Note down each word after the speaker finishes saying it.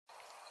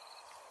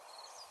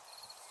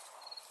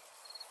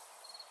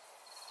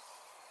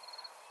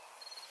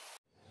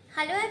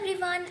Hello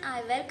everyone,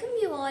 I welcome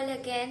you all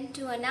again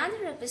to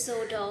another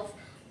episode of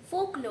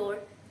Folklore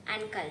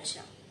and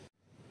Culture.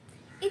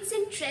 It's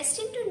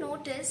interesting to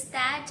notice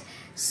that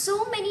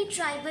so many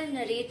tribal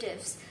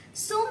narratives,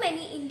 so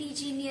many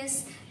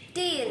indigenous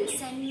tales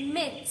and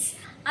myths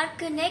are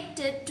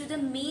connected to the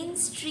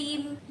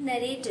mainstream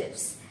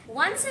narratives.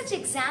 One such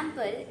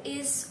example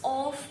is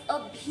of a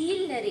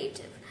Bhil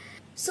narrative.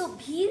 So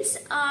Bhils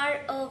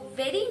are a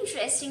very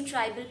interesting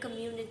tribal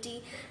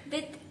community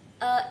with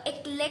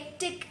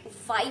eclectic,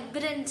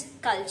 vibrant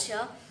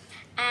culture,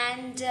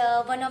 and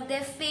one of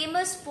their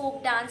famous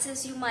folk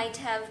dances you might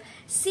have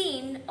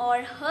seen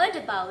or heard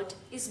about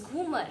is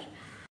Ghoomar.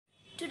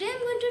 Today I'm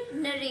going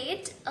to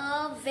narrate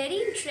a very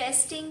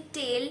interesting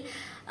tale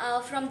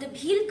from the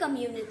Bhil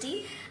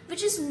community,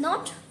 which is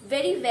not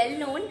very well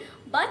known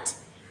but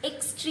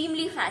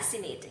extremely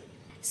fascinating.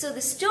 So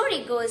the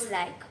story goes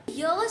like,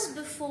 years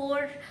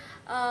before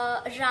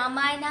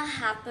Ramayana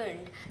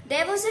happened,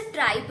 there was a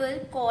tribal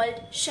called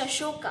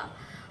Shashoka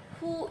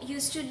who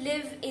used to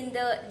live in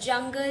the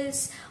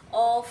jungles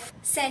of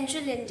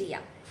central India.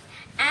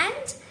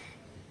 And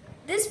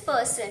this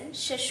person,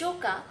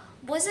 Shashoka,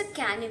 was a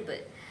cannibal.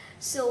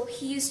 So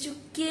he used to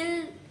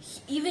kill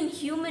even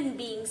human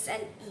beings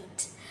and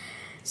eat.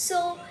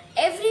 So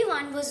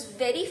everyone was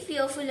very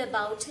fearful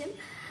about him.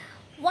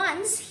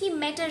 Once he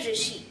met a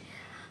rishi,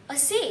 a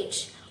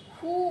sage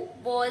who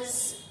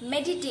was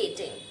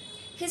meditating.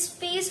 His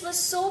face was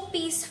so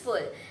peaceful,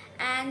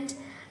 and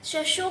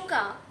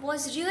Shashoka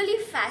was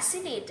really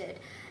fascinated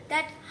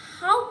that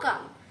how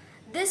come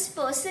this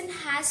person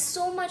has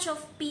so much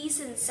of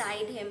peace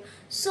inside him,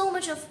 so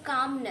much of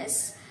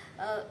calmness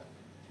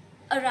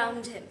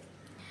around him.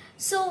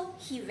 So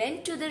he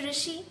went to the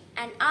rishi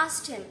and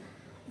asked him,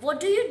 "What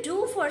do you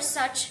do for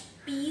such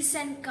peace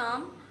and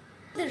calm?"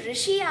 The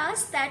rishi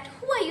asked that,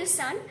 "Who are you,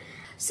 son?"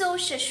 So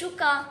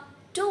Shashoka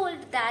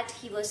told that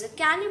he was a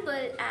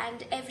cannibal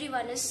and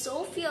everyone is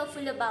so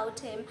fearful about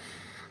him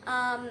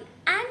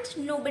and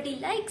nobody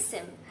likes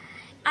him.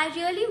 I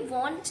really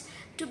want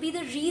to be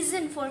the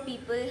reason for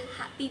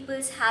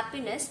people's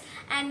happiness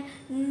and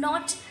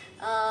not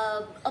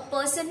a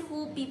person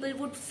who people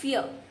would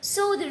fear.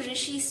 So the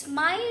rishi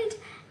smiled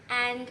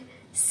and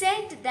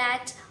said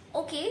that,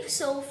 okay,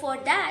 so for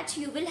that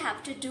you will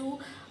have to do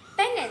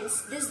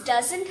penance. This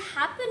doesn't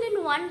happen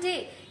in one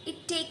day.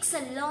 It takes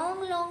a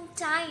long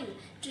time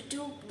to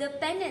do the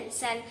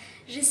penance and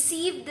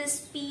receive this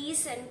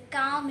peace and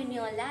calm in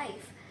your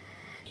life.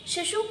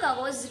 Shashoka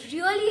was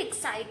really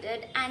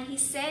excited and he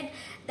said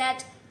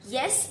that,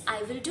 yes,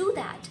 I will do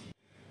that.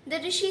 The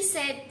rishi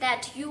said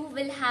that you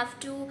will have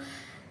to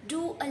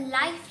do a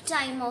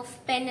lifetime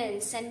of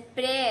penance and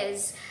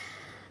prayers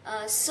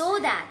so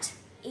that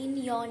in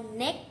your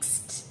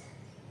next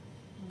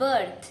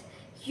birth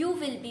you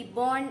will be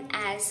born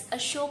as a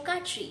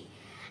Ashoka tree,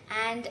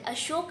 and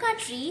Ashoka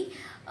tree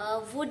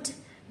would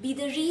be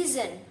the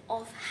reason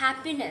of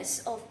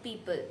happiness of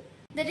people.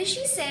 The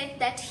rishi said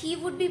that he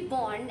would be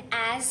born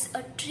as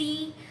a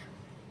tree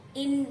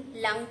in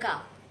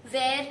Lanka,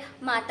 where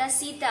Mata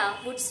Sita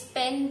would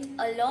spend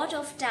a lot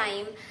of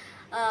time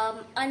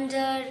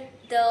under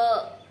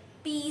the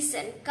peace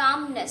and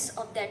calmness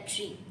of that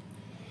tree.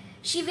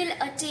 She will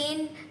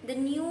attain the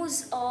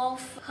news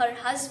of her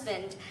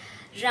husband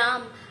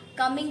Ram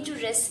coming to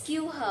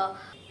rescue her,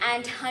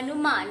 and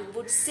Hanuman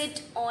would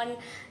sit on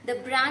the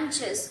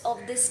branches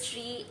of this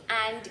tree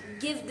and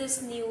give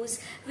this news,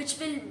 which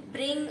will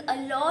bring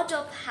a lot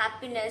of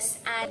happiness.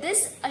 And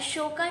this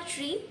Ashoka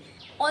tree,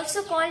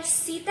 also called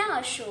Sita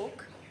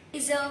Ashok,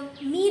 is a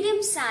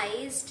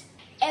medium-sized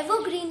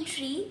evergreen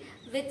tree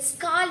with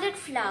scarlet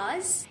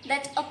flowers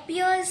that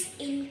appears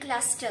in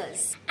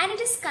clusters, and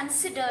it is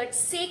considered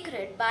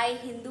sacred by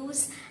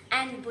Hindus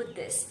and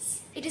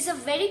Buddhists. It is a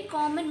very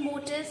common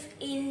motif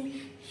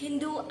in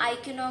Hindu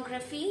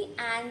iconography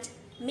and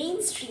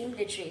mainstream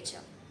literature.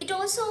 It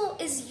also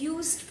is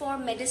used for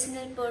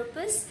medicinal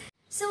purpose.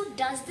 So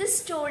does this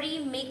story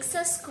makes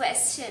us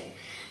question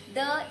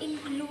the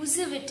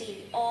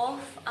inclusivity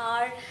of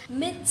our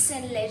myths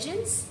and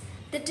legends?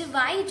 The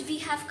divide we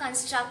have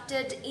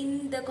constructed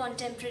in the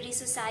contemporary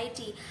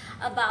society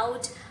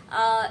about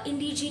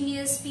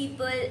indigenous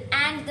people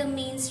and the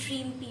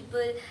mainstream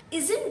people,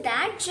 isn't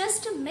that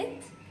just a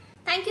myth?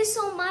 Thank you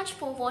so much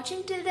for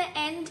watching till the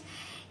end.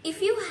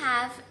 If you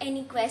have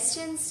any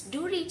questions,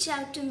 do reach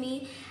out to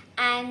me,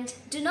 and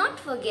do not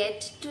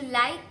forget to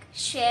like,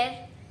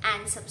 share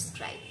and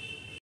subscribe.